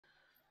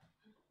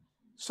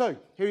So,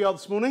 here we are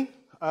this morning.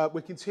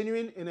 We're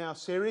continuing in our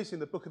series in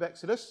the book of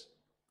Exodus.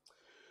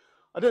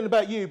 I don't know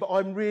about you, but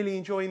I'm really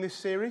enjoying this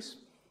series.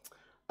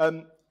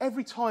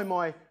 Every time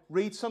I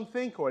read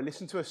something or I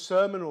listen to a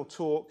sermon or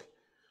talk,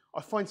 I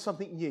find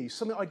something new,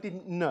 something I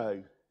didn't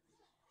know.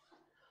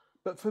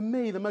 But for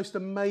me, the most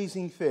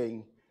amazing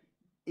thing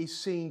is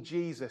seeing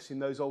Jesus in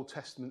those Old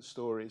Testament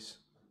stories.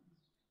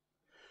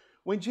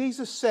 When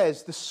Jesus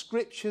says, "The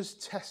scriptures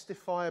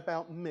testify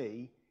about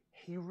me,"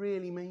 he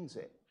really means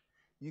it.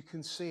 You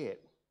can see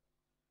it.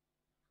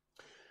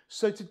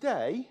 So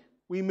today,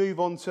 we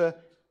move on to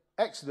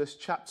Exodus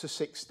chapter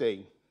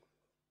 16.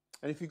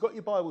 And if you've got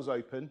your Bibles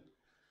open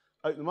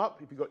them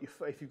up. If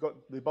you've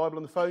got the Bible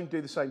on the phone,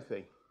 do the same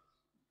thing.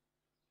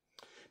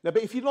 Now,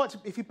 but if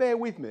you bear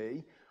with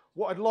me,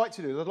 what I'd like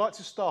to do is I'd like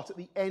to start at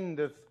the end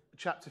of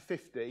chapter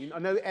 15. I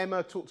know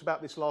Emma talked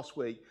about this last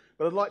week,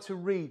 but I'd like to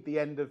read the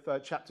end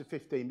of chapter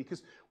 15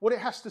 because what it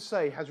has to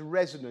say has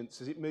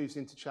resonance as it moves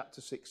into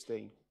chapter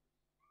 16.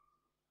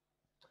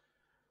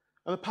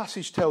 And the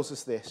passage tells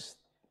us this,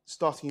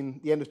 starting in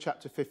the end of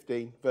chapter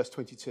 15, verse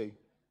 22.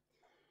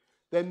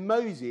 Then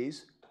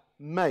Moses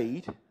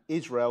made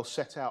Israel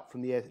set out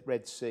from the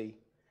Red Sea,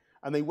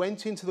 and they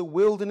went into the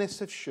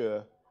wilderness of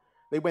Shur.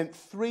 They went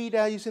 3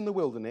 days in the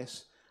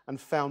wilderness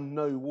and found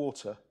no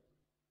water.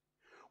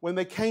 When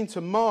they came to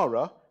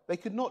Marah, they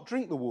could not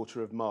drink the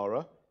water of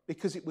Marah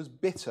because it was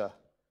bitter.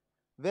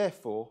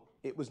 Therefore,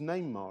 it was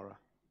named Marah.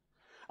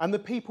 And the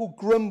people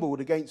grumbled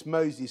against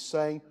Moses,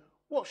 saying,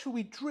 "What shall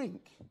we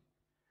drink?"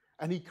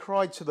 And he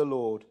cried to the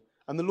Lord,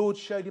 and the Lord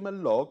showed him a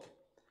log,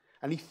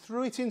 and he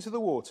threw it into the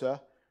water,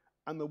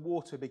 and the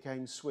water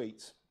became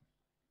sweet.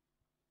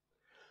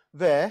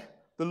 There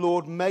the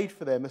Lord made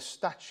for them a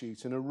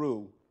statute and a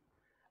rule,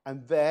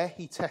 and there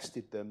he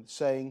tested them,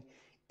 saying,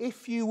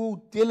 "If you will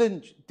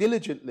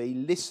diligently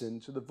listen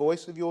to the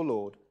voice of your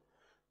Lord,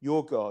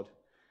 your God,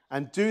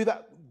 and do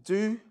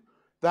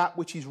that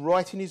which is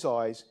right in his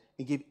eyes,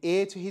 and give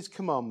ear to his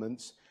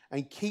commandments,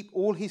 and keep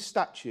all his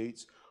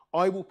statutes,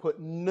 I will put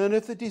none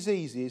of the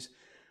diseases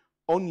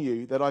on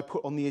you that I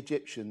put on the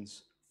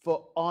Egyptians,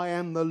 for I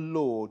am the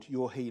Lord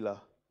your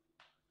healer."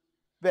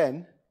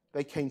 Then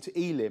they came to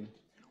Elim,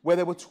 where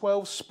there were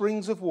 12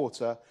 springs of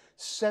water,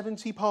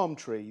 70 palm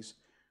trees,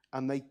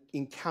 and they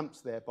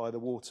encamped there by the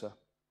water.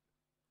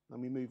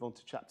 And we move on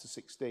to chapter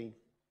 16.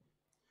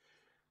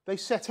 They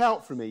set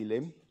out from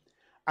Elim,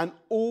 and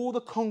all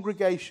the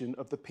congregation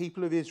of the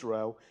people of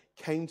Israel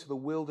came to the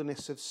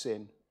wilderness of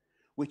Sin,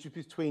 which is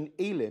between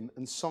Elim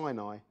and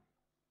Sinai,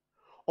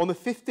 on the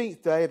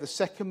 15th day of the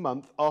second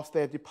month after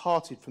they had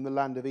departed from the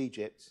land of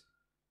Egypt.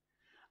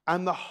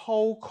 And the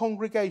whole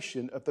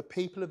congregation of the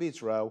people of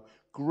Israel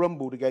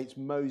grumbled against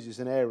Moses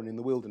and Aaron in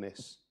the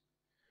wilderness.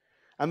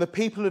 And the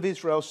people of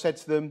Israel said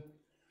to them,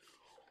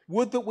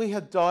 "Would that we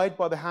had died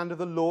by the hand of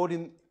the Lord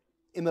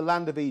in the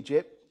land of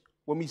Egypt,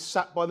 when we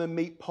sat by the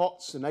meat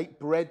pots and ate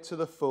bread to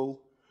the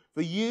full.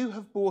 For you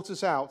have brought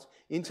us out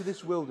into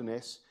this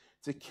wilderness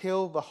to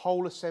kill the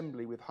whole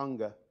assembly with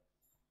hunger."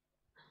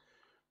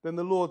 Then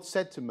the Lord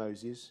said to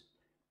Moses,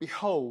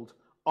 "Behold,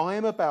 I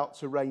am about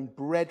to rain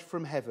bread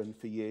from heaven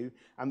for you,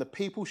 and the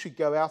people should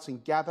go out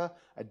and gather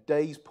a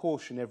day's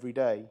portion every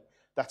day,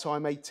 that I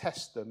may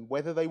test them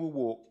whether they will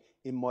walk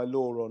in my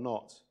law or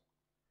not.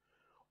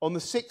 On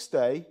the 6th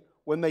day,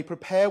 when they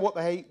prepare what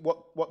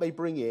they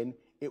bring in,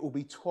 it will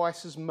be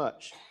twice as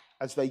much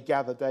as they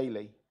gather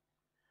daily."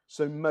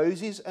 So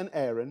Moses and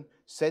Aaron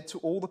said to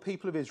all the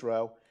people of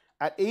Israel,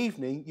 "At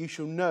evening you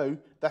shall know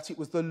that it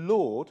was the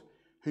Lord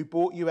who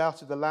brought you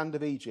out of the land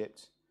of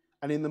Egypt.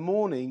 And in the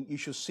morning you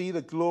shall see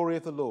the glory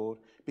of the Lord,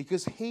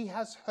 because he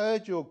has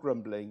heard your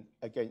grumbling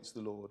against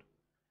the Lord.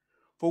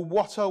 For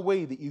what are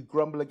we that you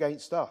grumble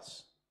against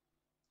us?"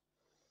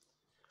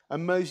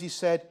 And Moses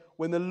said,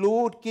 "When the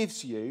Lord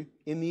gives you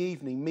in the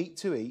evening meat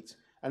to eat,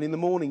 and in the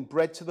morning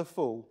bread to the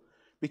full,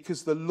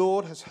 because the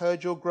Lord has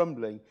heard your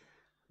grumbling,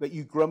 that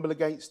you grumble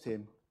against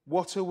him,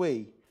 what are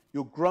we?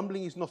 Your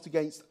grumbling is not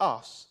against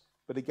us,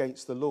 but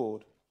against the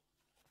Lord."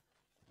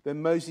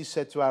 Then Moses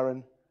said to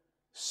Aaron,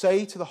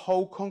 "Say to the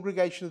whole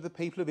congregation of the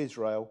people of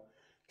Israel,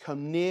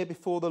 'Come near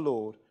before the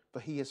Lord,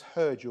 for he has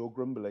heard your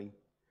grumbling.'"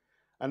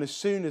 And as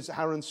soon as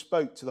Aaron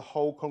spoke to the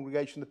whole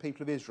congregation of the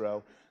people of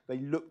Israel, they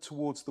looked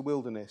towards the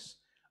wilderness,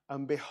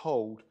 and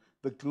behold,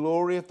 the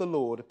glory of the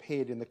Lord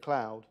appeared in the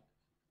cloud.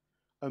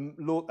 And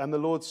the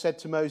Lord said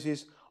to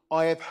Moses,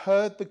 "I have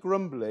heard the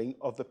grumbling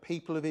of the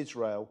people of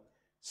Israel.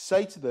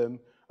 Say to them,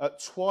 at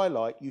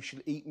twilight you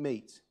shall eat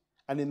meat,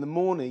 and in the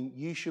morning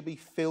you shall be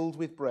filled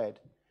with bread.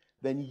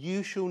 Then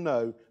you shall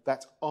know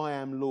that I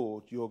am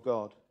Lord your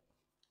God."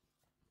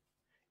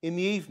 In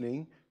the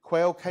evening,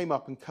 quail came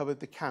up and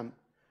covered the camp,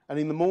 and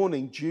in the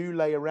morning dew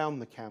lay around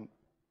the camp.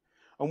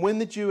 And when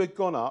the dew had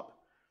gone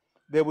up,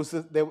 there was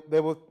on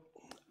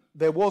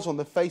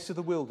the face of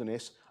the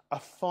wilderness a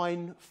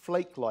fine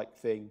flake-like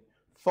thing,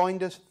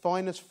 fine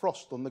as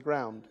frost on the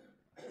ground.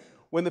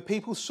 When the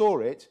people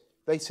saw it,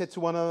 they said to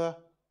one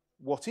another,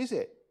 "What is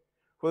it?"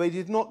 For they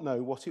did not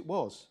know what it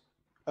was.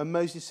 And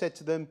Moses said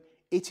to them,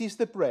 "It is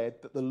the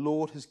bread that the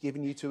Lord has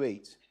given you to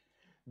eat."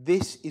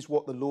 This is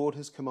what the Lord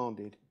has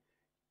commanded.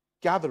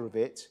 Gather of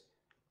it,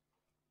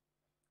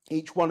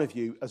 each one of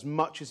you, as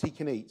much as he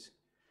can eat.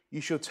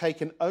 You shall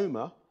take an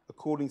omer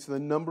according to the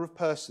number of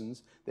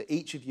persons that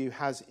each of you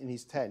has in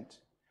his tent.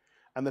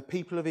 And the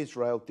people of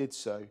Israel did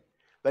so.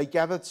 They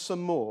gathered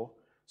some more,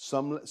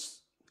 some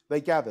less.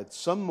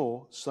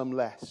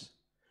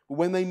 But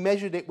when they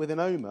measured it with an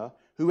omer,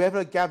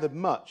 whoever gathered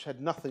much had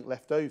nothing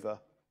left over.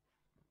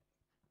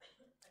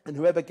 And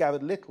whoever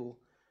gathered little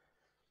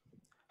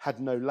had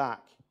no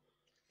lack.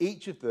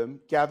 Each of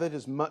them gathered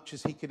as much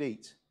as he could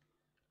eat.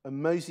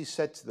 And Moses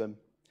said to them,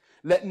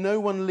 let no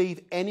one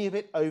leave any of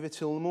it over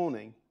till the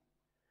morning.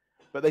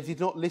 But they did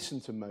not listen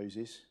to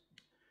Moses.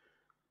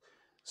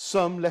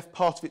 Some left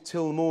part of it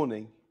till the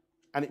morning,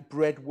 and it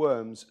bred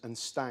worms and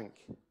stank.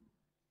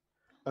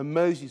 And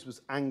Moses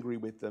was angry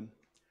with them.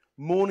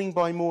 Morning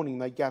by morning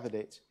they gathered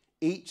it,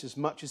 each as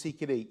much as he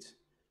could eat.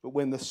 But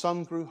when the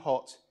sun grew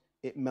hot,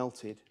 it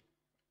melted.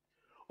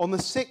 On the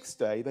 6th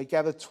day they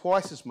gathered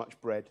twice as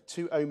much bread,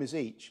 2 omers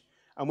each.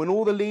 And when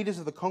all the leaders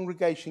of the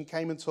congregation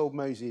came and told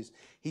Moses,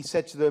 he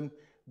said to them,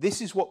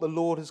 this is what the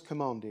Lord has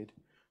commanded.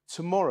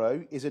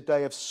 Tomorrow is a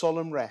day of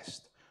solemn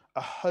rest,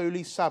 a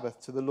holy Sabbath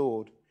to the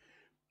Lord.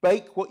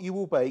 Bake what you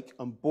will bake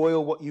and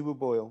boil what you will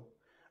boil.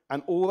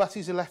 And all that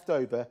is left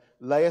over,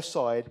 lay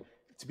aside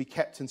to be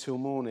kept until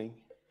morning.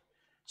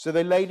 So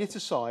they laid it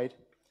aside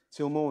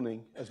till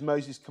morning, as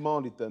Moses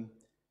commanded them.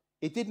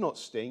 It did not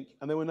stink,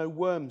 and there were no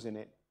worms in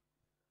it.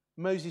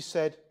 Moses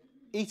said,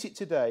 eat it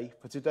today,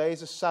 for today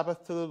is a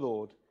Sabbath to the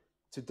Lord.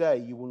 Today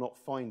you will not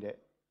find it.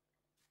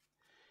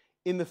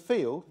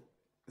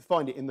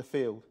 Find it in the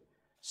field.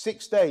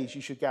 6 days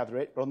you should gather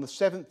it, but on the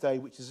 7th day,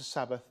 which is a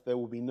Sabbath, there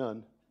will be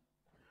none.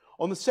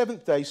 On the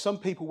 7th day, some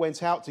people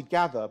went out to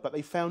gather, but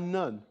they found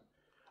none.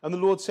 And the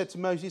Lord said to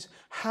Moses,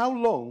 how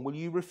long will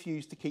you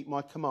refuse to keep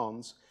my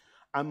commands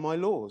and my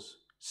laws?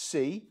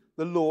 See,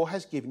 the law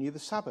has given you the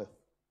Sabbath.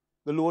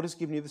 The Lord has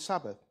given you the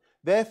Sabbath.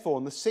 Therefore,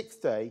 on the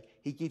 6th day,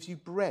 he gives you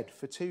bread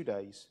for 2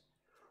 days.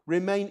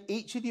 Remain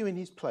each of you in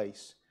his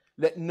place.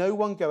 Let no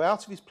one go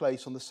out of his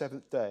place on the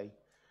 7th day.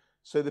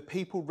 So the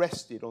people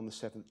rested on the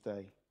 7th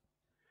day.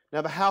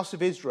 Now the house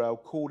of Israel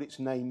called its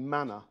name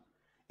manna.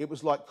 It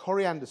was like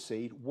coriander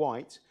seed,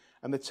 white,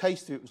 and the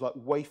taste of it was like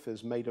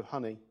wafers made of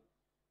honey.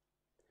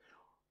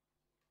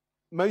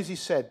 Moses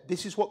said,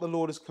 this is what the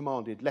Lord has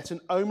commanded. Let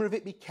an omer of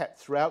it be kept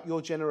throughout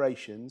your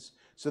generations,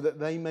 so that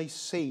they may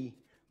see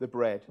the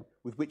bread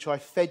with which I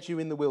fed you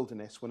in the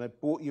wilderness when I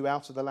brought you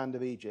out of the land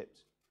of Egypt.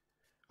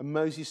 And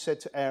Moses said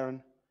to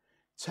Aaron,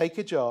 take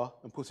a jar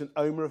and put an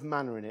omer of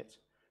manna in it.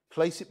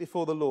 Place it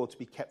before the Lord to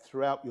be kept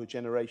throughout your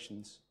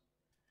generations.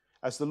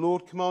 As the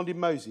Lord commanded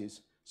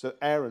Moses, so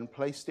Aaron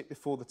placed it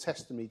before the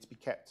testimony to be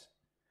kept.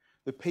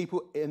 The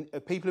people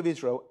of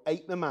Israel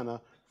ate the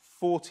manna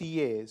 40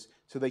 years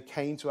till they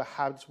came to a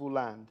habitable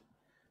land.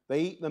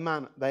 They ate the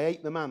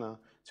manna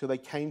till they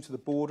came to the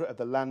border of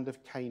the land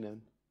of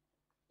Canaan.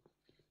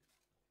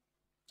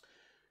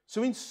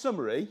 So in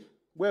summary,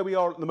 where we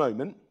are at the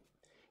moment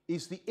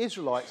is the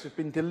Israelites have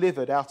been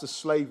delivered out of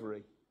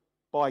slavery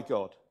by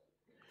God.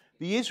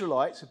 The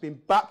Israelites have been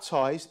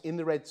baptized in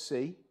the Red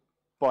Sea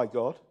by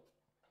God.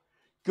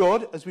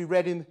 God, as we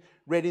read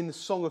in the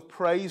song of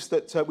praise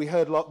that we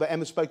heard that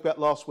Emma spoke about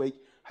last week,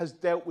 has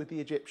dealt with the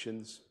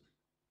Egyptians.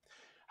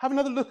 Have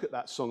another look at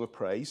that song of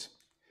praise.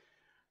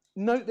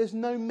 Note there's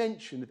no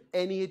mention of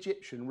any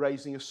Egyptian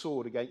raising a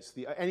sword against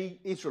any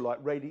Israelite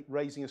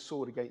raising a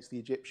sword against the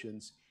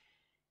Egyptians.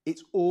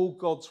 It's all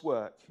God's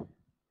work.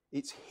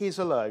 It's his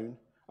alone,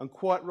 and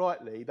quite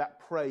rightly, that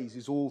praise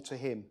is all to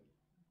him.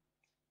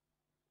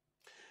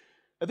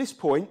 At this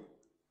point,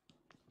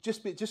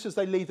 just as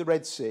they leave the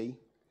Red Sea,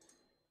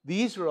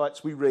 the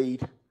Israelites, we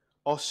read,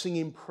 are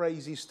singing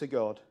praises to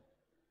God.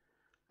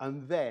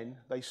 And then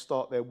they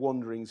start their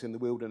wanderings in the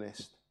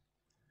wilderness.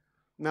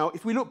 Now,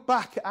 if we look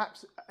back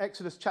at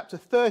Exodus chapter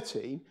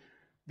 13,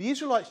 the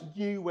Israelites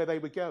knew where they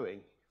were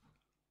going.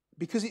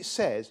 Because it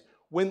says,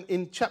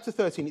 in chapter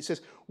 13, it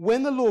says,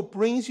 when the Lord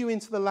brings you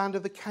into the land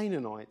of the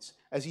Canaanites,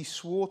 as he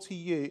swore to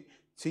you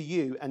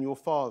and your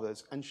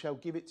fathers, and shall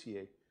give it to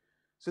you.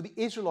 So the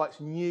Israelites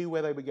knew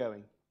where they were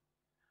going.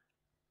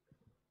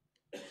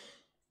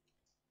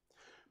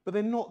 But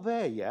they're not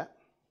there yet.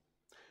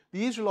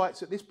 The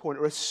Israelites at this point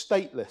are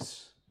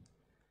stateless.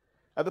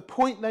 At the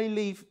point they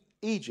leave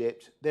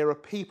Egypt, there are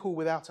people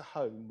without a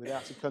home,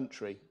 without a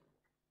country.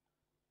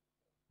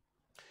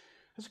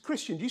 As a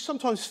Christian, do you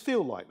sometimes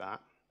feel like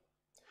that?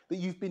 That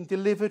you've been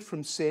delivered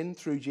from sin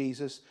through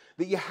Jesus,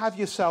 that you have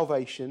your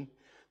salvation,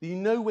 that you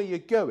know where you're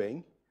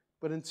going,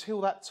 but until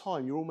that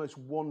time, you're almost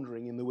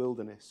wandering in the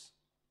wilderness.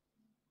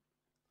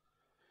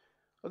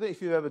 I don't know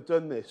if you've ever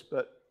done this,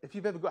 but if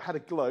you've ever had a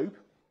globe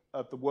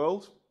of the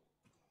world,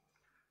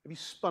 have you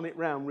spun it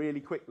round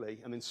really quickly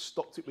and then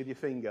stopped it with your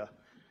finger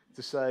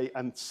to say,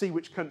 and see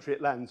which country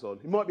it lands on?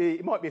 It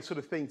might be a sort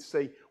of thing to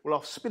say, well,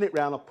 I'll spin it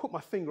round, I'll put my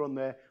finger on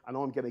there, and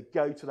I'm going to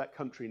go to that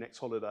country next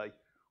holiday,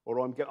 or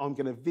I'm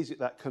going to visit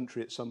that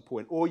country at some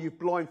point. Or you've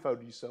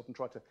blindfolded yourself and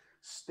tried to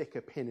stick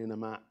a pin in a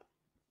map.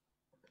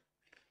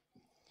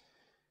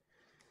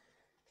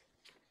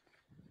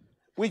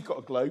 we've got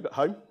a globe at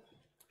home.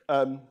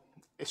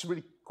 It's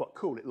really quite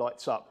cool. It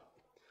lights up.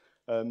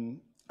 And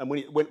when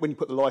you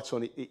put the light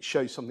on, it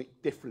shows something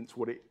different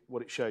to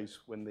what it shows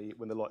when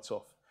the light's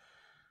off.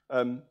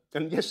 And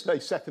yesterday,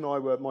 Seth and I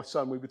my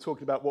son, we were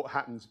talking about what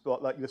happens,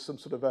 like there's some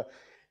sort of a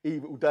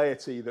evil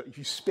deity that if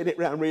you spin it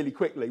round really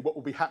quickly, what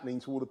will be happening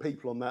to all the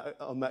people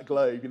on that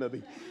globe? You know,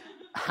 be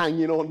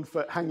hanging on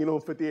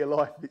for dear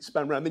life if it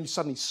spun round. Then you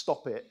suddenly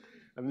stop it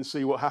and then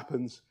see what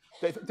happens.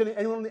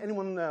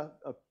 Anyone?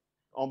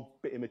 I'm a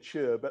bit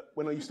immature, but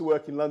when I used to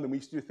work in London, we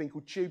used to do a thing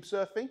called tube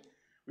surfing,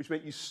 which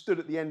meant you stood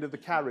at the end of the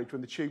carriage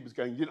when the tube was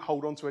going. You didn't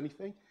hold on to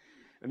anything,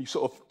 and you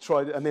sort of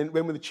tried it. And then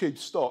when the tube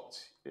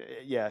stopped,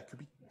 yeah, it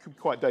could be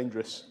quite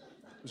dangerous.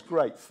 It was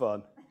great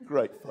fun.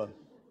 Great fun.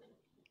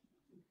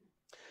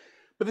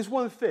 But there's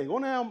one thing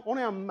on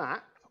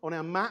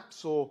our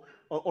maps or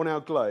on our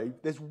globe.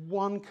 There's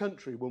one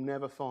country we'll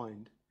never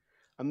find,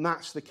 and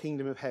that's the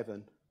kingdom of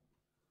heaven.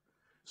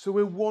 So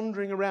we're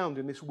wandering around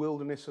in this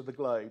wilderness of the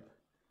globe,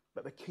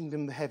 but the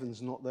kingdom of the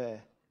heaven's not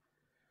there.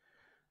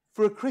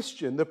 For a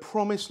Christian, the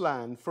promised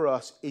land for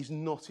us is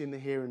not in the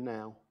here and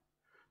now.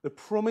 The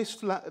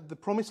promised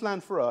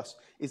land for us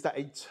is that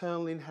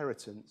eternal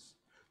inheritance,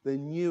 the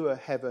newer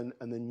heaven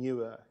and the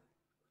new earth.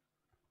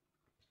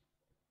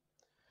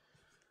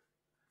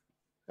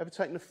 Ever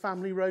taken a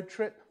family road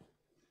trip?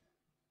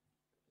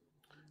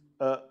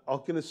 I'm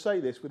going to say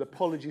this with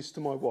apologies to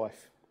my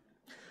wife.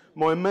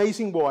 My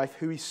amazing wife,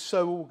 who is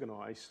so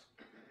organised,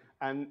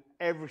 and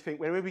everything,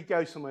 whenever we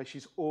go somewhere,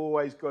 she's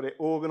always got it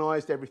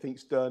organised,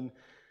 everything's done,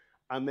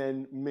 and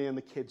then me and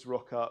the kids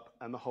rock up,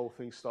 and the whole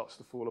thing starts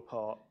to fall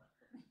apart.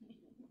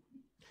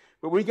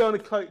 But we go on a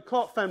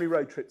Clark family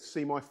road trip to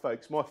see my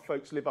folks. My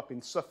folks live up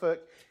in Suffolk.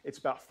 It's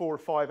about a 4 or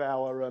 5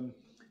 hour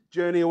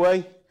journey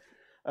away.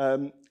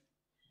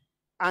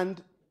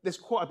 And there's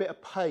quite a bit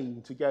of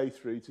pain to go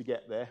through to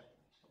get there,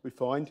 we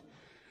find.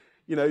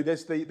 You know,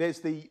 there's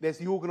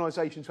the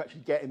organisation to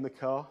actually get in the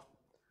car.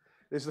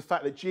 There's the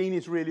fact that Jean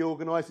is really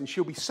organised and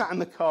she'll be sat in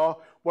the car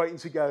waiting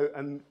to go,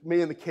 and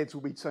me and the kids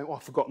will be saying, "Oh,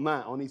 I've forgotten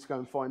that. I need to go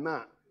and find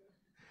that."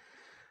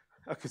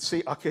 I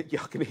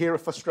can hear her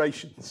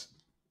frustrations.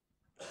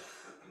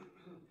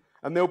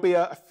 And there'll be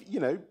a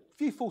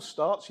few false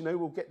starts. You know,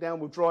 we'll get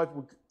down,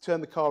 we'll turn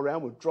the car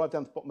around, we'll drive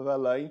down to the bottom of our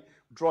lane,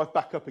 we'll drive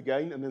back up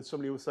again, and then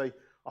somebody will say,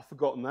 "I've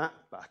forgotten that."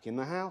 Back in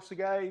the house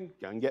again,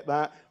 go and get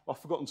that. "I've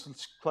forgotten to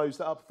close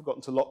that up, I've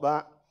forgotten to lock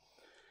that."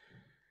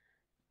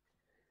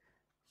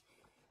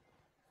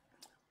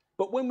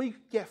 But when we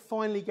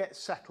finally get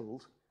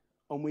settled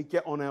and we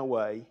get on our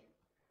way,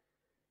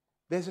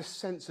 there's a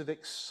sense of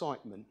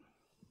excitement.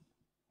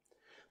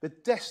 The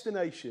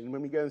destination,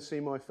 when we go and see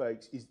my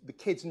folks, is the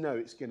kids know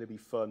it's going to be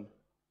fun.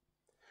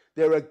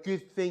 There are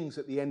good things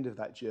at the end of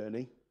that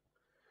journey.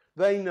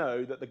 They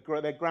know that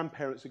their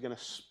grandparents are going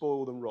to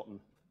spoil them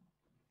rotten.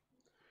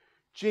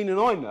 Jean and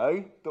I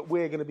know that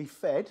we're going to be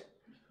fed,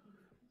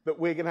 that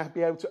we're going to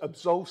be able to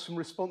absolve some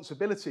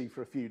responsibility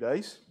for a few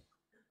days.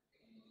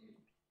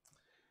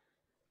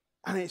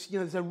 And it's,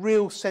 there's a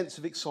real sense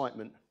of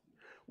excitement.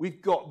 We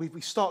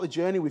start the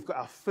journey, we've got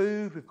our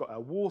food, we've got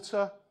our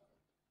water.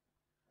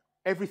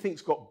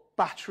 Everything's got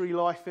battery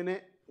life in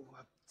it.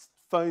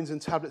 Phones and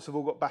tablets have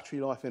all got battery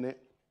life in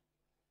it.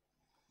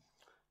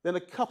 Then a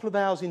couple of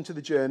hours into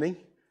the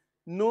journey,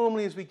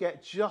 normally as we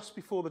get just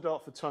before the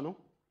Dartford Tunnel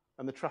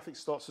and the traffic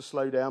starts to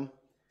slow down,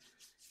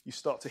 you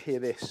start to hear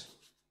this.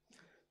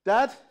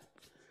 "Dad,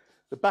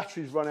 the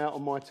battery's run out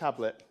on my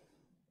tablet."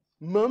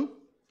 "Mum,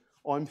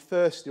 I'm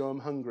thirsty or I'm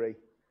hungry."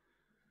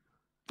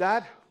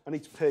 "Dad, I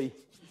need to pee."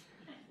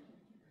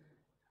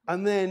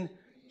 And then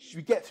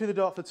we get through the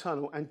Dartford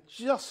Tunnel, and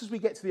just as we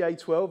get to the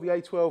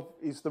A12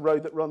 is the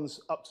road that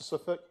runs up to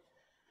Suffolk,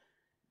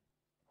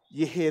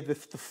 you hear the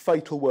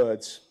fatal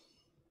words,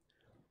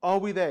 "Are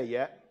we there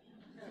yet?"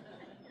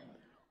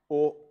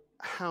 Or,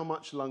 "How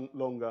much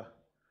longer?"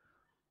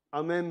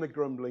 And then the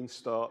grumbling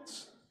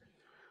starts.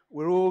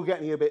 We're all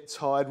getting a bit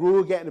tired, we're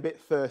all getting a bit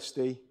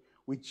thirsty,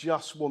 we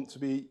just want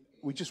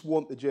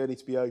the journey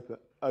to be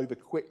over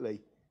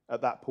quickly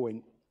at that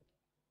point.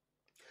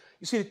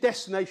 You see, the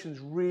destination's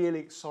really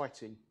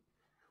exciting.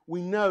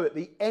 We know at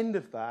the end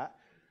of that,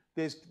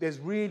 there's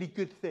really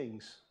good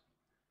things.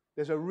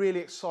 There's a really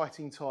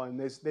exciting time.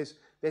 It's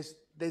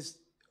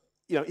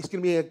going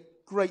to be a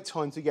great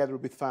time together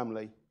with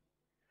family.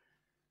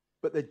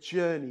 But the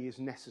journey is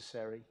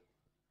necessary.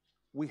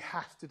 We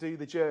have to do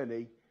the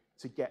journey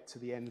to get to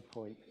the end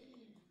point.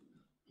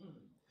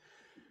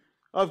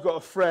 I've got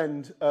a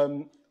friend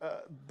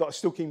that I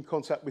still keep in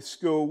contact with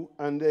school,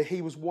 and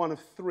he was one of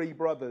 3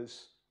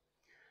 brothers.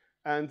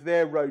 And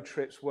their road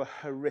trips were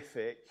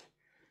horrific,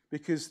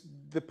 because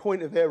the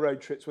point of their road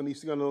trips when they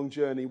used to go on a long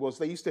journey was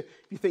they used to,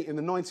 if you think in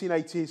the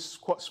 1980s,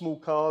 quite small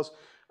cars,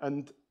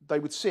 and they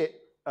would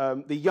sit,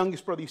 the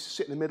youngest brother used to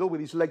sit in the middle with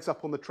his legs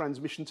up on the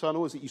transmission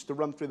tunnel as it used to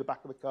run through the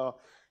back of the car.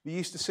 They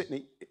used to sit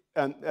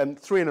and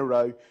 3 in a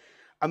row.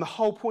 And the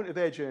whole point of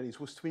their journeys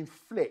was to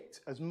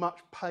inflict as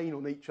much pain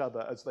on each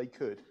other as they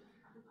could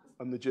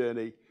on the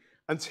journey,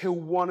 until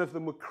one of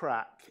them would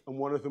crack and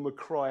one of them would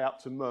cry out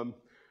to Mum,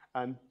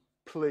 and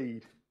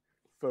plead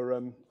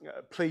for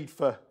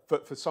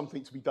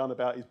something to be done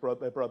about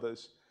their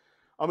brothers.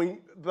 I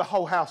mean, the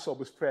whole household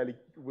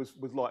was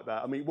like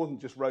that. I mean, it wasn't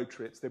just road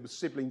trips. There was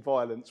sibling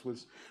violence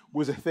was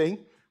a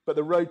thing, but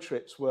the road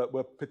trips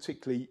were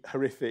particularly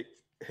horrific,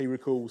 he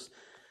recalls.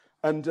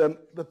 And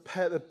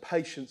the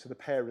patience of the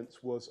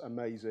parents was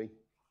amazing.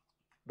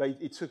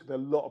 It took a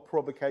lot of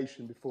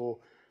provocation before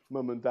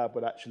mum and dad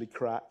would actually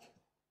crack.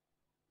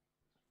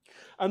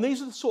 And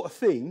these are the sort of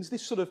things,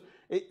 it's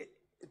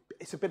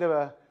perhaps a bit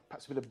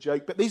of a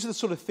joke, but these are the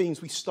sort of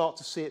things we start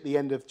to see at the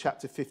end of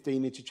chapter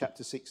 15 into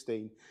chapter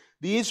 16.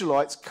 The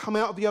Israelites come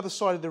out of the other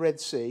side of the Red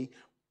Sea,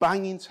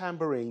 banging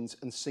tambourines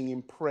and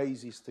singing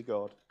praises to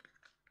God.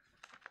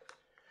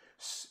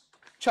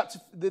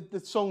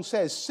 The song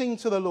says, "Sing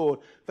to the Lord,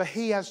 for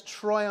he has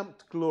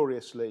triumphed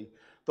gloriously.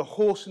 The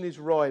horse and his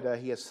rider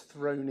he has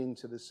thrown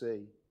into the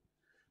sea."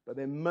 But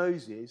then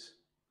Moses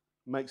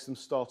makes them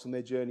start on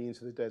their journey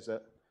into the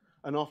desert.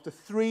 And after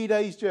 3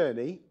 days'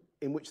 journey,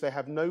 in which they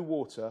have no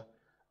water,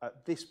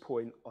 at this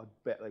point, I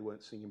bet they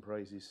weren't singing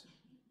praises.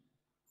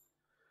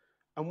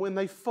 And when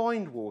they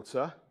find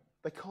water,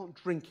 they can't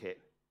drink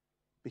it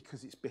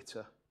because it's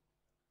bitter.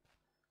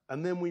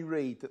 And then we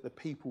read that the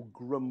people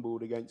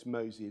grumbled against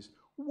Moses.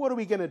 What are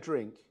we going to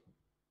drink?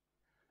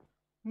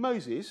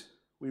 Moses,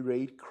 we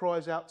read,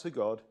 cries out to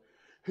God,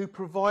 who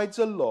provides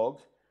a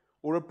log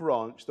or a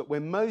branch that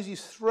when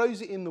Moses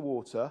throws it in the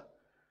water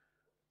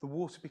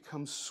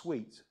becomes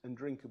sweet and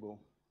drinkable.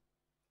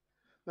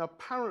 Now,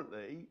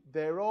 apparently,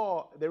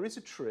 there is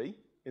a tree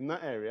in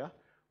that area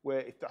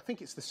where, I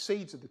think it's the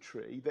seeds of the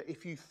tree, that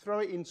if you throw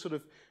it in sort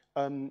of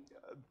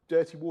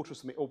dirty water or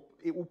something,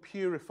 it will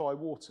purify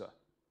water.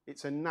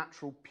 It's a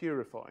natural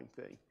purifying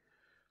thing.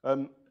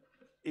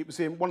 It was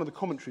in one of the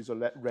commentaries I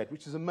read,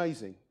 which is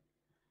amazing.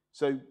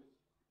 So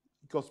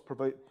God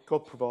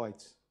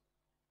provides.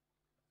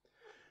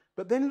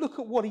 But then look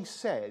at what he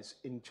says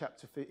in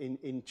chapter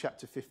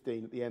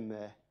 15 at the end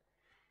there.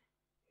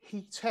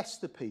 He tests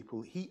the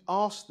people. He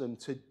asks them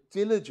to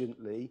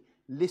diligently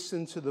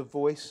listen to the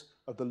voice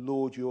of the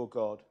Lord your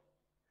God.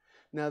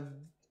 Now,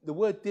 the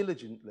word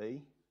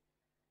diligently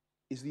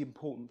is the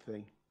important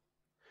thing.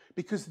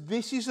 Because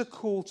this is a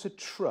call to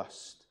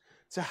trust,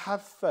 to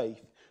have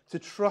faith, to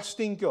trust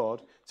in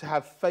God, to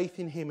have faith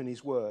in him and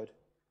his word.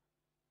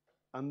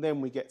 And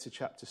then we get to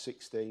chapter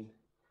 16.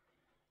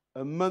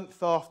 A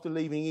month after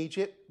leaving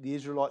Egypt, the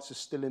Israelites are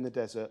still in the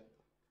desert.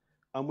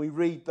 And we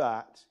read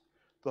that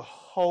the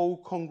whole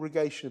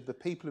congregation of the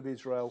people of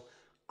Israel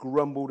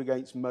grumbled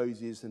against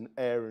Moses and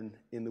Aaron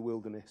in the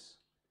wilderness.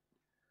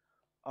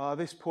 At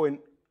this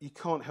point, you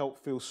can't help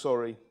feel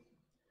sorry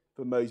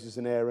for Moses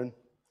and Aaron.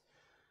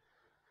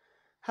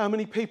 How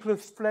many people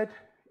have fled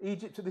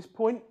Egypt at this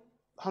point?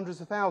 Hundreds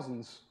of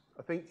thousands,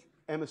 I think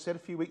Emma said a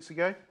few weeks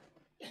ago.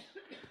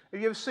 Have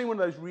you ever seen one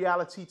of those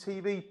reality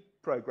TV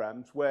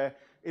programs where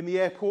in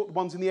the airport, the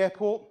ones in the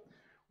airport,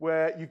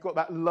 where you've got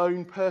that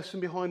lone person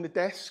behind the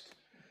desk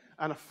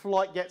and a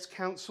flight gets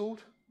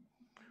cancelled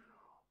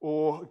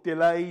or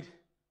delayed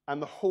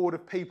and the horde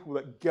of people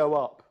that go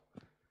up,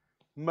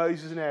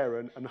 Moses and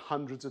Aaron and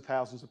hundreds of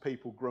thousands of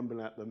people grumbling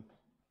at them.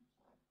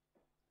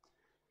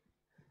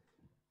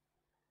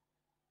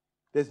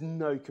 There's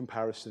no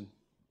comparison.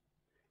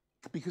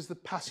 Because the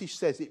passage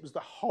says it was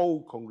the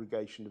whole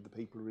congregation of the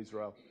people of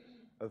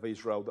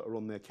Israel that are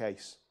on their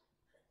case.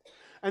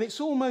 And it's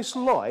almost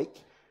like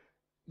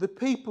the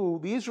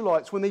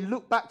Israelites, when they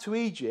look back to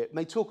Egypt and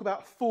they talk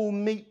about full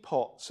meat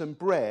pots and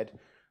bread,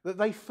 that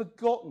they've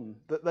forgotten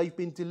that they've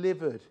been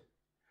delivered,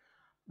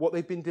 what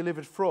they've been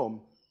delivered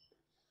from.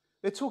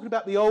 They're talking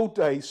about the old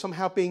days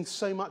somehow being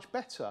so much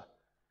better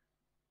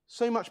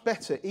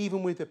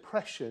even with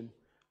oppression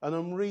and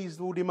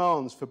unreasonable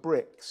demands for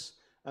bricks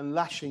and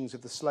lashings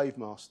of the slave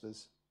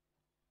masters.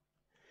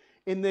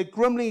 In their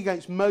grumbling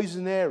against Moses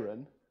and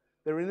Aaron,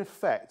 they're in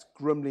effect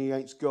grumbling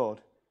against God,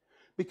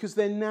 because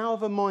they're now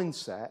of a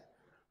mindset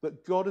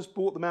that God has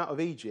brought them out of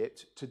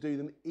Egypt to do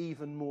them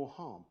even more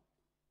harm.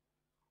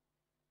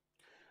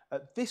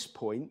 At this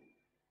point,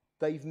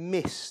 they've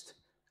missed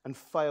and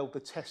failed the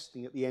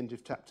testing at the end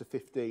of chapter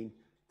 15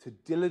 to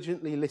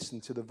diligently listen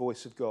to the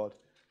voice of God,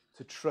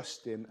 to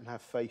trust him and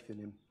have faith in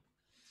him.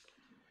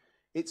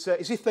 It's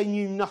as if they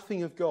knew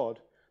nothing of God.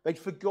 They'd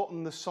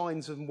forgotten the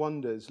signs and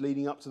wonders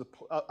leading up to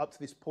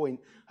this point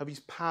of his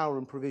power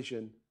and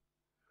provision.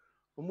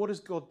 And what does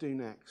God do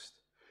next?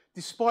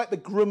 Despite the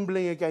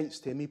grumbling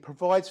against him, he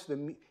provides for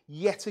them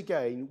yet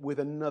again with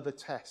another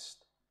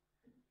test,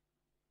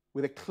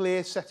 with a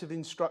clear set of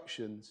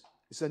instructions.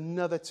 It's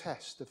another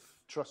test of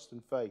trust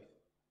and faith.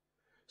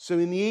 So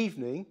in the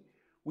evening,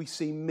 we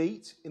see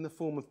meat in the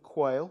form of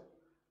quail,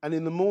 and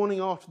in the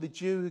morning after the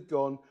dew had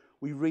gone,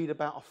 we read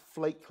about a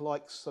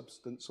flake-like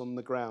substance on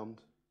the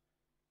ground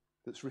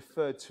that's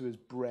referred to as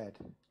bread.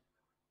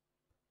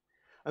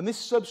 And this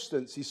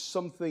substance is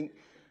something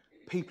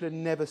people had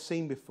never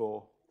seen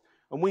before.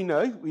 And we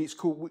know it's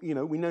called, we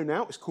know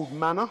now it's called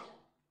manna.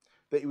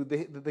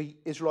 The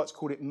Israelites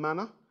called it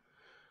manna.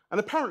 And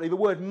apparently the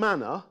word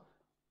manna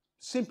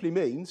simply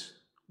means,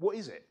 what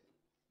is it?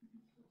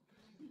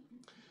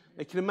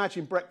 You can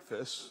imagine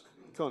breakfast,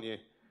 can't you?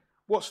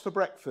 What's for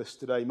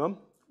breakfast today, Mum?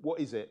 What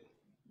is it?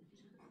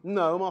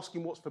 No, I'm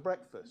asking what's for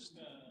breakfast.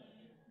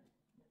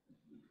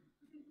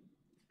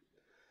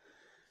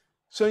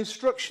 So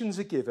instructions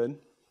are given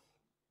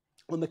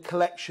on the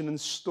collection and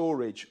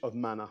storage of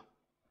manna.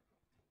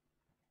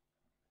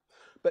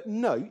 But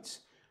note,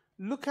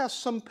 look how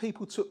some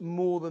people took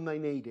more than they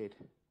needed.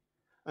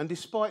 And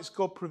despite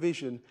God's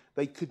provision,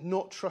 they could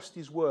not trust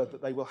his word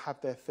that they will have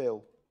their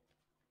fill.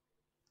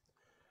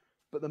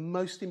 But the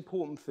most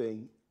important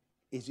thing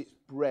is it's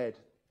bread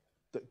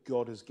that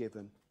God has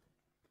given.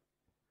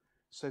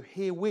 So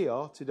here we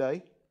are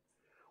today.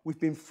 We've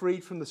been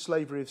freed from the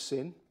slavery of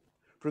sin,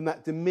 from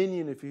that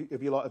dominion, if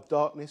you like, of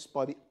darkness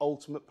by the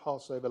ultimate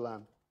Passover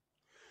lamb.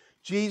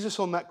 Jesus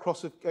on that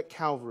cross at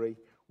Calvary,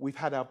 we've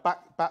had our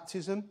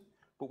baptism,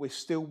 but we're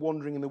still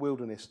wandering in the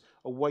wilderness,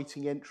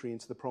 awaiting entry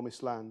into the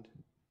promised land.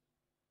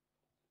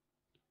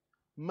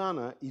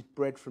 Manna is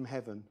bread from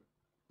heaven,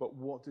 but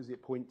what does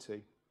it point to?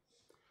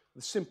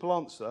 The simple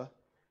answer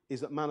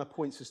is that manna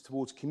points us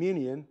towards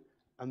communion,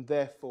 and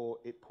therefore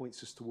it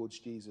points us towards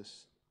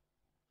Jesus.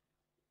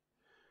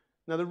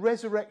 Now, the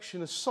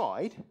resurrection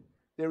aside,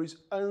 there is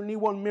only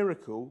one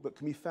miracle that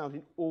can be found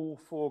in all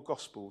four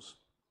Gospels,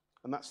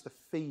 and that's the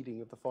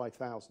feeding of the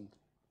 5,000.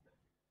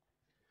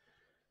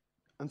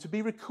 And to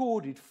be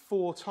recorded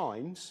 4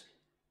 times,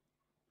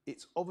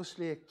 it's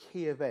obviously a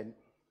key event,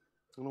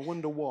 and I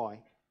wonder why.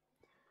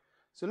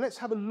 So let's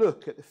have a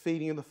look at the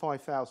feeding of the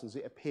 5,000 as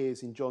it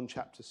appears in John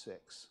chapter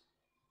 6.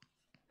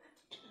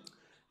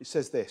 It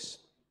says this: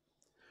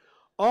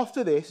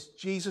 After this,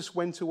 Jesus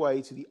went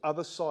away to the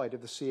other side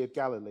of the Sea of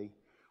Galilee,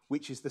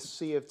 which is the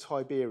Sea of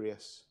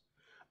Tiberias,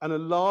 and a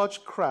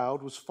large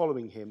crowd was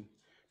following him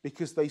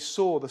because they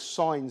saw the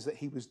signs that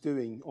he was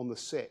doing on the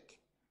sick.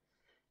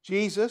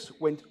 Jesus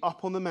went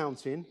up on the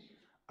mountain,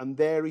 and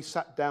there he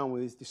sat down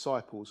with his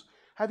disciples.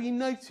 Have you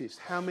noticed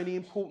how many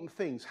important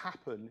things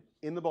happen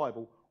in the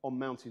Bible on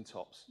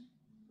mountaintops?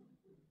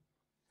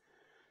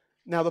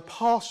 Now the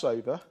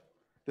Passover,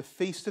 the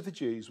feast of the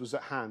Jews, was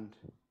at hand.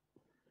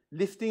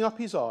 Lifting up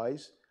his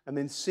eyes and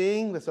then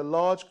seeing that a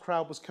large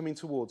crowd was coming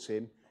towards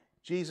him,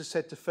 Jesus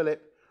said to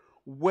Philip,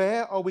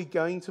 "Where are we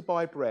going to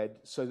buy bread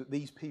so that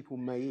these people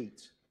may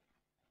eat?"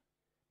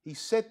 He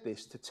said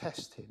this to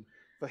test him,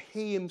 for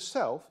he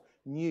himself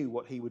knew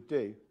what he would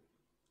do.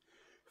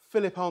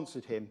 Philip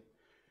answered him,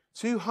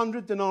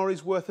 200 denarii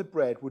worth of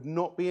bread would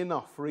not be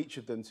enough for each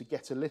of them to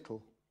get a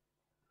little.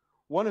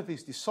 One of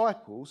his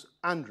disciples,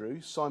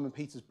 Andrew, Simon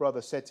Peter's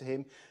brother, said to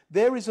him,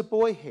 "There is a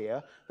boy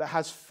here that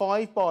has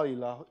 5 barley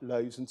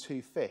loaves and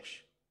 2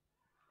 fish.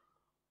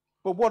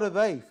 But what are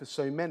they for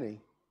so many?"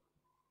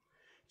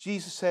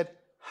 Jesus said,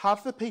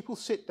 "Have the people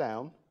sit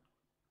down."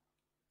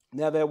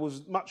 Now there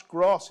was much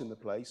grass in the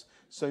place,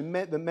 so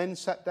the men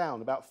sat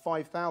down, about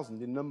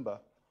 5,000 in number.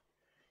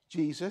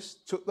 Jesus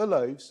took the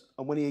loaves,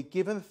 and when he had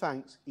given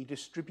thanks, he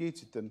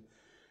distributed them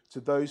to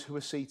those who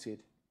were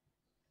seated.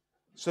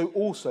 So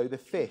also the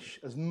fish,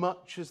 as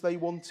much as they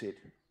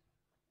wanted,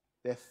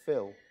 their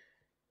fill.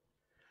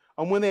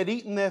 And when they had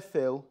eaten their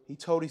fill, he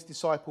told his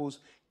disciples,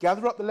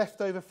 "Gather up the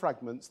leftover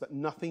fragments, that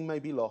nothing may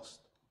be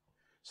lost."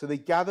 So they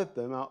gathered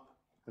them up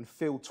and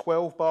filled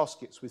 12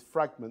 baskets with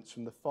fragments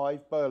from the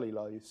 5 barley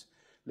loaves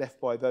left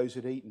by those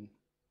who had eaten.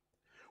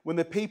 When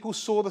the people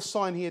saw the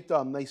sign he had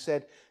done, they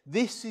said,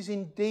 "This is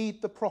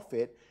indeed the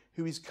prophet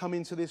who is come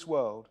into this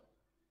world."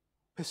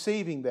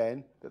 Perceiving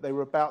then that they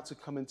were about to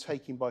come and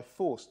take him by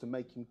force to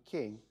make him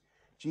king,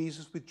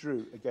 Jesus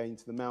withdrew again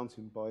to the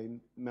mountain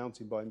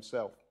by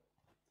himself.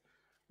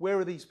 Where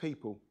are these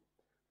people?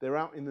 They're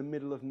out in the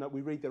middle of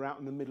we read they're out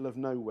in the middle of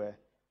nowhere,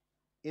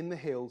 in the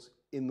hills,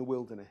 in the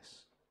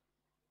wilderness.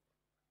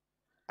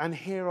 And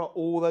here are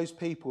all those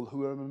people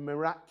who are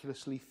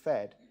miraculously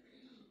fed.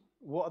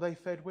 What are they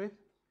fed with?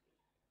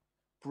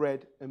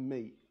 Bread and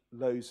meat,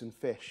 loaves and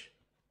fish.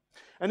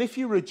 And if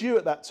you were a Jew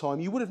at that time,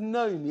 you would have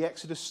known the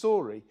Exodus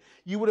story.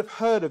 You would have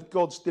heard of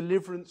God's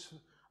deliverance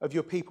of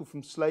your people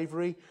from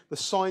slavery, the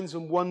signs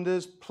and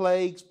wonders,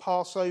 plagues,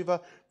 Passover,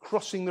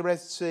 crossing the Red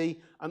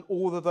Sea, and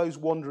all of those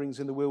wanderings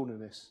in the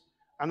wilderness.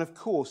 And of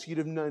course, you'd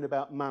have known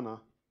about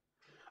manna.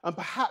 And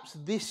perhaps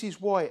this is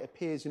why it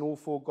appears in all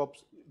 4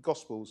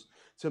 Gospels,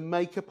 to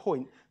make a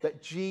point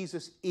that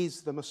Jesus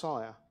is the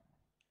Messiah.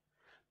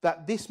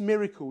 That this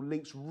miracle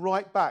links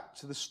right back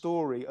to the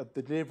story of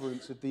the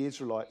deliverance of the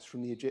Israelites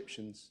from the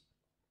Egyptians,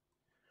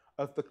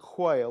 of the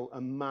quail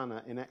and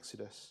manna in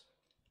Exodus.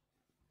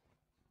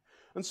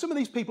 And some of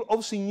these people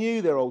obviously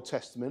knew their Old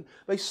Testament.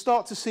 They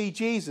start to see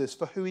Jesus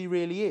for who he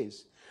really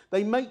is.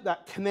 They make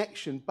that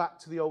connection back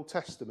to the Old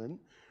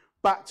Testament,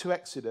 back to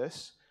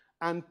Exodus,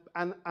 and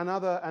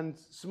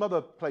some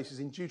other places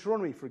in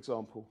Deuteronomy, for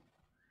example,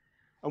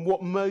 and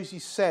what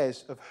Moses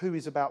says of who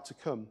is about to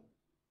come.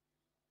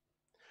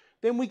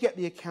 Then we get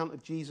the account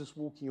of Jesus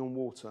walking on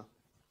water.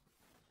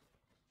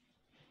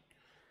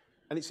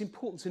 And it's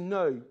important to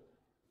know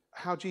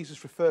how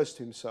Jesus refers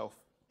to himself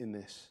in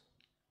this.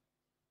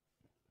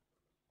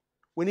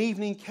 When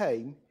evening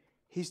came,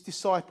 his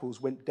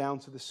disciples went down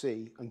to the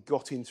sea and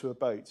got into a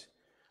boat,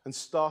 and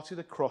started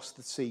across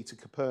the sea to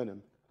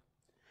Capernaum.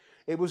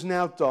 It was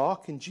now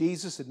dark, and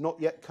Jesus had not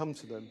yet come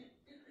to them.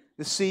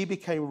 The sea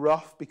became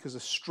rough because a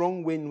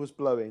strong wind was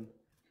blowing.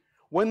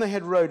 When they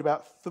had rowed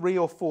about 3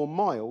 or 4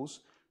 miles,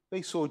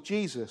 they saw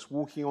Jesus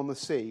walking on the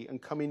sea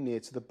and coming near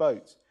to the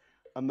boat,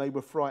 and they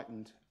were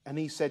frightened. And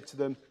he said to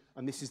them,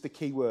 and this is the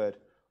key word,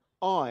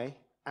 "I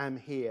am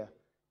here.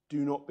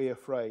 Do not be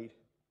afraid."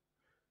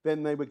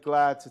 Then they were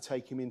glad to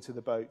take him into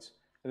the boat,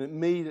 and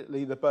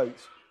immediately the boat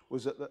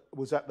was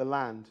at the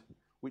land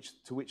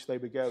to which they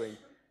were going.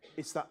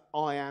 It's that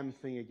I am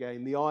thing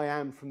again, the I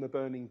am from the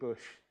burning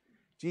bush.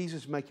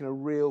 Jesus making a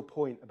real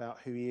point about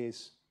who he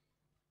is.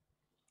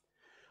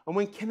 And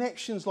when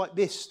connections like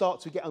this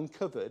start to get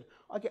uncovered,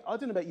 I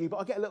don't know about you, but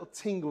I get a little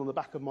tingle on the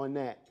back of my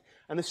neck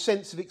and a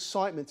sense of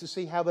excitement to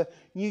see how the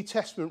New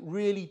Testament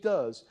really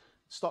does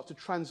start to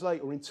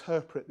translate or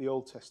interpret the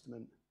Old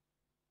Testament.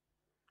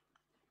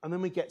 And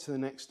then we get to the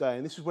next day,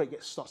 and this is where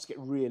it starts to get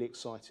really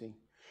exciting.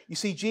 You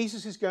see,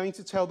 Jesus is going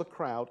to tell the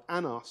crowd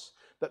and us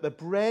that the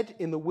bread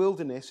in the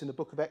wilderness in the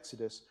book of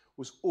Exodus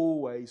was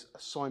always a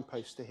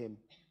signpost to him.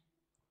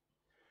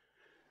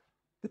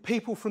 The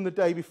people from the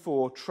day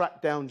before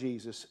tracked down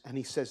Jesus, and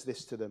he says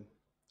this to them.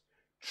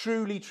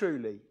 Truly,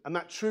 truly, and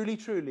that truly,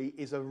 truly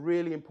is a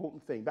really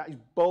important thing. That is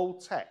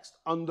bold text,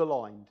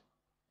 underlined.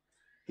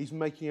 He's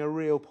making a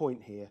real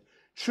point here.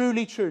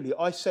 Truly, truly,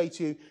 I say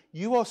to you,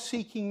 you are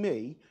seeking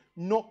me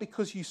not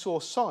because you saw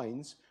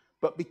signs,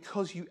 but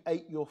because you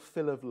ate your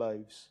fill of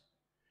loaves.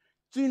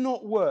 Do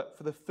not work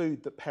for the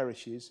food that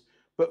perishes,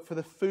 but for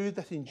the food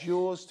that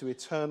endures to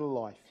eternal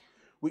life,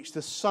 which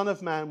the Son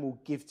of Man will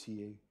give to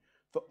you.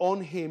 For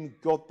on him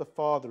God the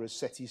Father has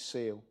set his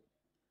seal.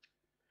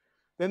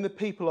 Then the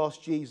people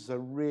asked Jesus a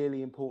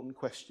really important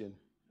question.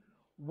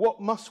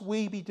 What must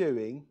we be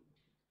doing?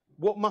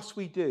 What must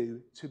we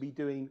do to be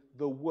doing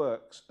the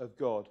works of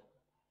God?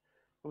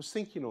 I was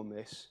thinking on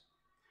this.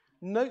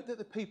 Note that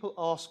the people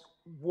ask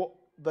what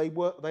they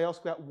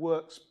ask about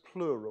works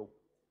plural.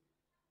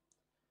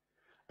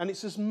 And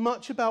it's as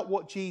much about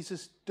what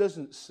Jesus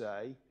doesn't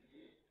say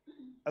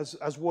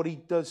as what he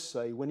does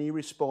say when he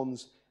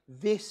responds,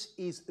 "This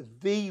is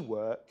the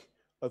work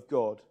of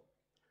God,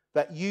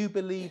 that you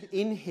believe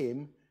in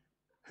him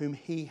whom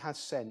he has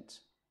sent."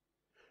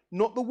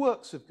 Not the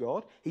works of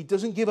God. He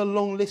doesn't give a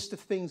long list of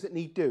things that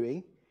need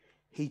doing.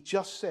 He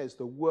just says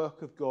the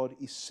work of God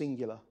is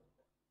singular,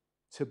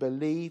 to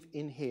believe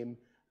in him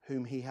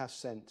whom he has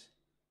sent.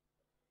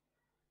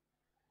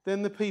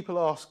 Then the people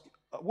ask,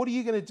 what are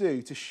you going to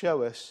do to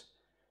show us?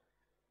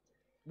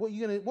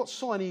 What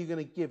sign are you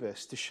going to give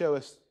us to show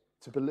us,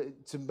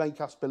 to make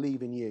us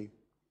believe in you?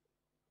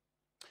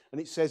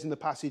 And it says in the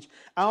passage,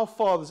 our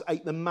fathers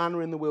ate the manna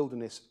in the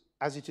wilderness,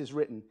 as it is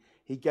written,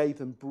 he gave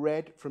them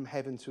bread from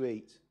heaven to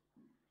eat.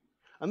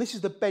 And this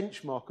is the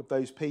benchmark of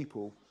those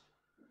people,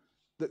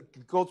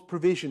 that God's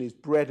provision is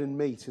bread and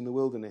meat in the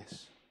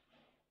wilderness.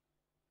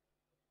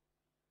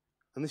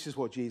 And this is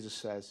what Jesus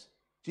says.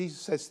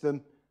 Jesus says to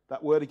them,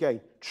 that word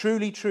again,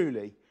 truly,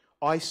 truly,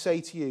 I say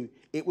to you,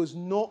 it was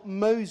not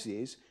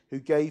Moses who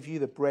gave you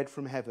the bread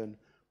from heaven,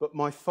 but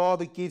my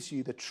Father gives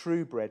you the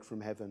true bread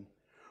from heaven.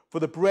 For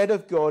the bread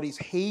of God is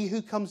he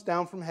who comes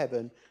down from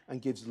heaven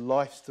and gives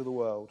life to the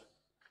world.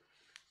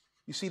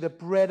 You see, the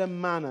bread and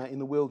manna in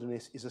the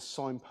wilderness is a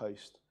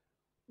signpost.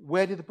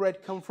 Where did the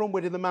bread come from?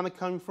 Where did the manna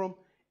come from?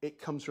 It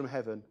comes from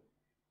heaven.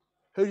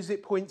 Who does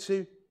it point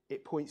to?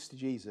 It points to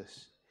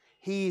Jesus.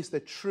 He is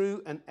the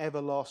true and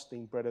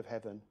everlasting bread of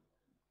heaven.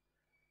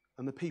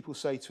 And the people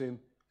say to him,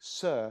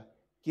 Sir,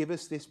 give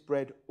us this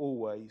bread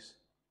always.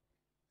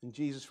 And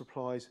Jesus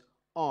replies,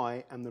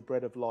 I am the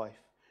bread of life.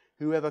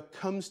 Whoever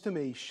comes to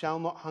me shall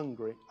not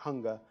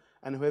hunger,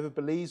 and whoever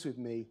believes with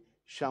me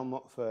shall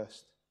not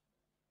thirst.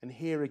 And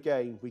here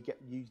again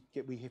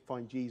we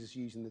find Jesus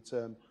using the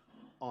term,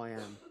 I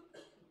am.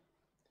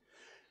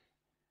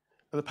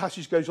 And the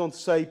passage goes on to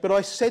say, but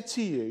I said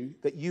to you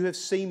that you have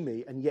seen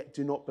me and yet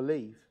do not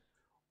believe.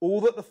 All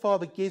that the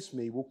Father gives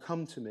me will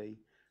come to me,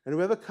 and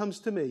whoever comes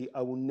to me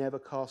I will never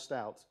cast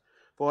out.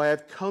 For I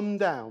have come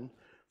down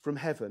from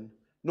heaven,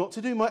 not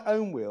to do my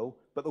own will,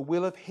 but the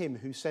will of him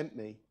who sent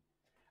me.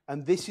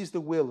 And this is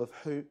the will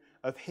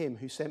of him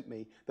who sent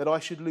me, that I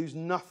should lose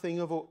nothing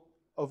of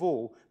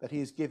all that he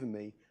has given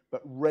me,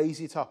 but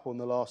raise it up on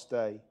the last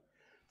day.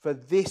 For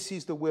this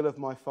is the will of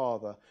my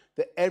Father,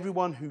 that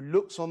everyone who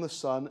looks on the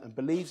Son and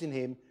believes in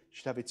him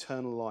should have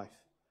eternal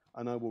life,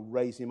 and I will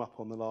raise him up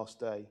on the last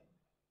day.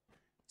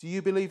 Do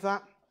you believe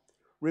that?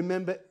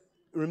 Remember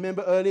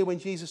earlier when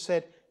Jesus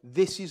said,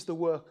 this is the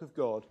work of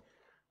God,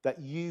 that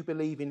you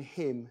believe in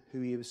him who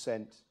he has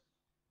sent.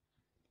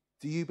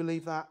 Do you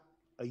believe that?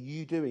 Are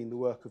you doing the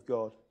work of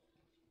God?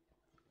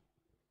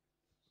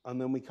 And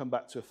then we come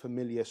back to a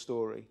familiar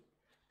story.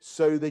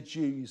 So the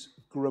Jews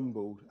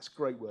grumbled. That's a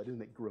great word,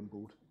 isn't it?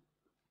 Grumbled.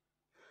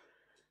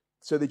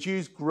 So the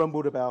Jews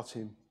grumbled about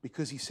him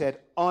because he said,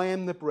 I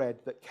am the bread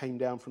that came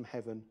down from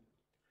heaven.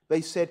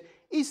 They said,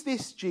 is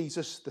this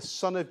Jesus, the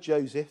son of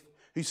Joseph,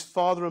 whose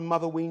father and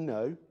mother we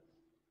know?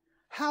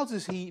 How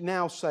does he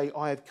now say,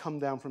 I have come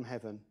down from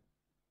heaven?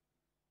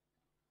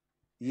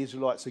 The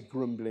Israelites are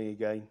grumbling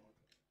again.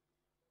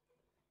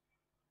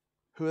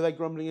 Who are they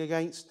grumbling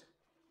against?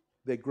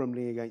 They're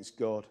grumbling against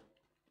God.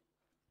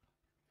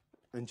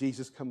 And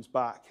Jesus comes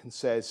back and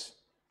says,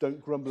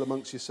 don't grumble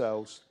amongst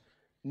yourselves.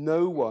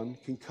 No one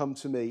can come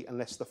to me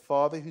unless the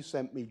Father who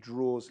sent me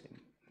draws him,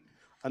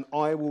 and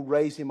I will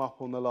raise him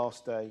up on the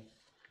last day.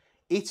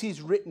 It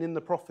is written in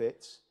the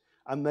prophets,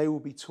 and they will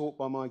be taught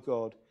by my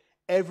God.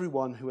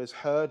 Everyone who has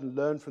heard and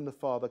learned from the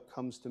Father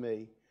comes to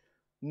me.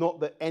 Not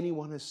that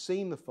anyone has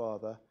seen the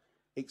Father,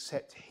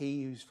 except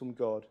he who's from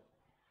God.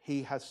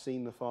 He has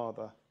seen the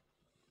Father.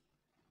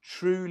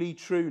 Truly,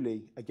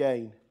 truly,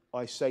 again,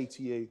 I say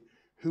to you,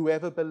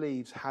 whoever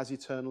believes has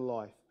eternal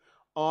life.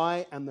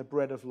 I am the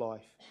bread of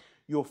life.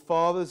 Your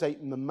fathers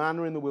ate the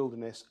manna in the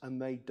wilderness,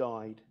 and they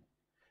died.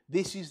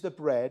 This is the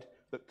bread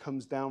that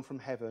comes down from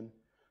heaven,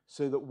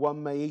 so that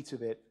one may eat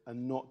of it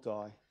and not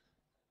die.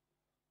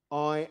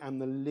 I am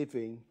the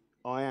living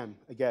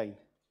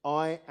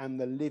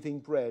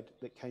bread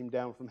that came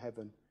down from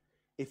heaven.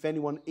 If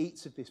anyone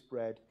eats of this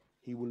bread,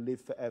 he will live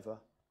forever.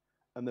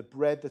 And the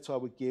bread that I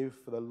would give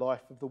for the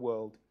life of the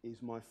world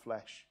is my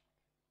flesh.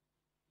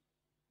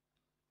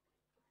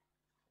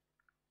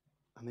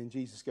 And then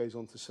Jesus goes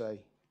on to say,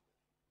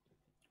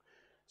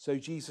 so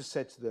Jesus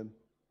said to them,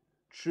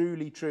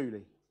 truly,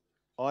 truly,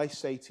 I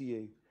say to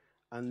you,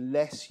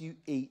 unless you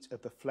eat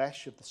of the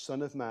flesh of the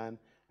Son of Man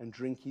and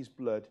drink his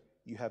blood,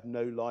 you have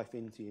no life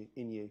in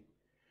you.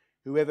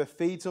 Whoever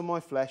feeds on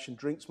my flesh and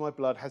drinks my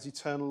blood has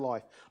eternal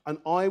life, and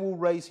I will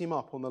raise him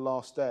up on the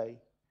last day.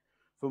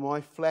 For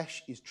my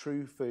flesh is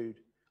true food,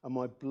 and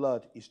my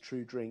blood is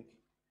true drink.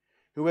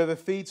 Whoever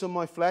feeds on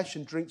my flesh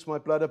and drinks my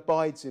blood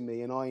abides in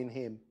me, and I in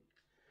him.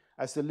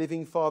 As the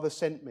living Father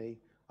sent me,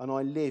 and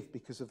I live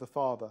because of the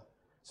Father.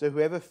 So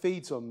whoever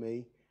feeds on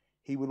me,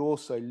 he will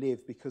also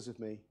live because of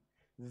me.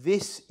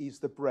 This is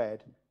the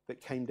bread that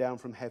came down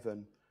from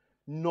heaven,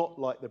 not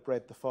like the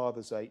bread the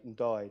fathers ate and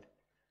died.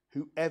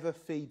 Whoever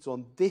feeds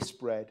on this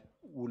bread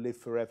will live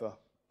forever.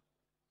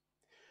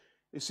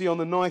 You see, on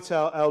the night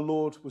our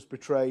Lord was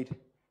betrayed,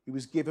 he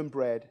was given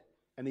bread,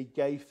 and he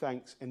gave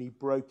thanks, and he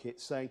broke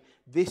it, saying,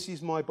 this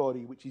is my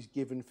body, which is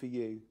given for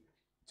you.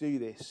 Do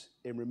this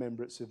in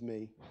remembrance of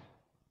me.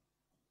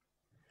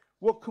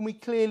 What can we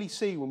clearly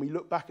see when we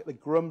look back at the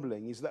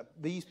grumbling is that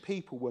these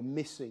people were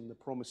missing the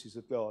promises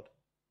of God.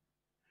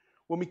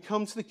 When we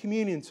come to the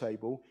communion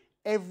table,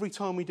 every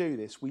time we do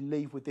this, we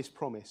leave with this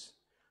promise,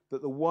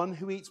 that the one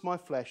who eats my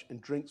flesh and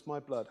drinks my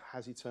blood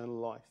has eternal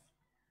life.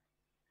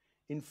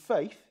 In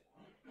faith,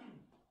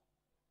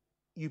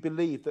 you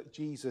believe that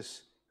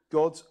Jesus,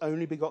 God's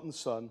only begotten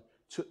Son,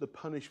 took the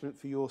punishment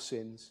for your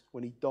sins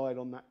when he died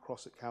on that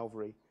cross at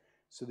Calvary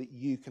so that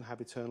you can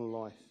have eternal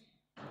life.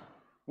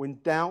 When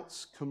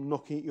doubts come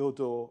knocking at your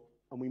door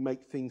and we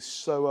make things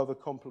so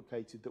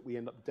overcomplicated that we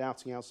end up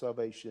doubting our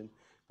salvation,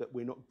 that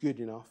we're not good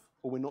enough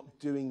or we're not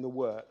doing the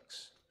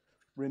works,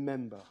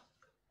 remember,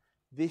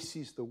 this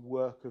is the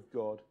work of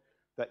God,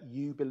 that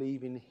you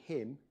believe in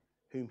him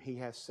whom he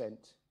has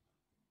sent.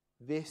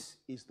 This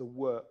is the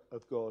work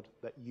of God,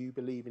 that you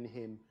believe in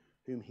him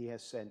whom he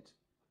has sent.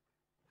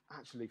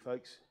 Actually,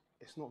 folks,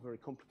 it's not very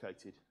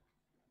complicated.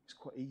 It's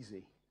quite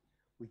easy.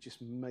 We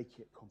just make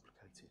it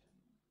complicated.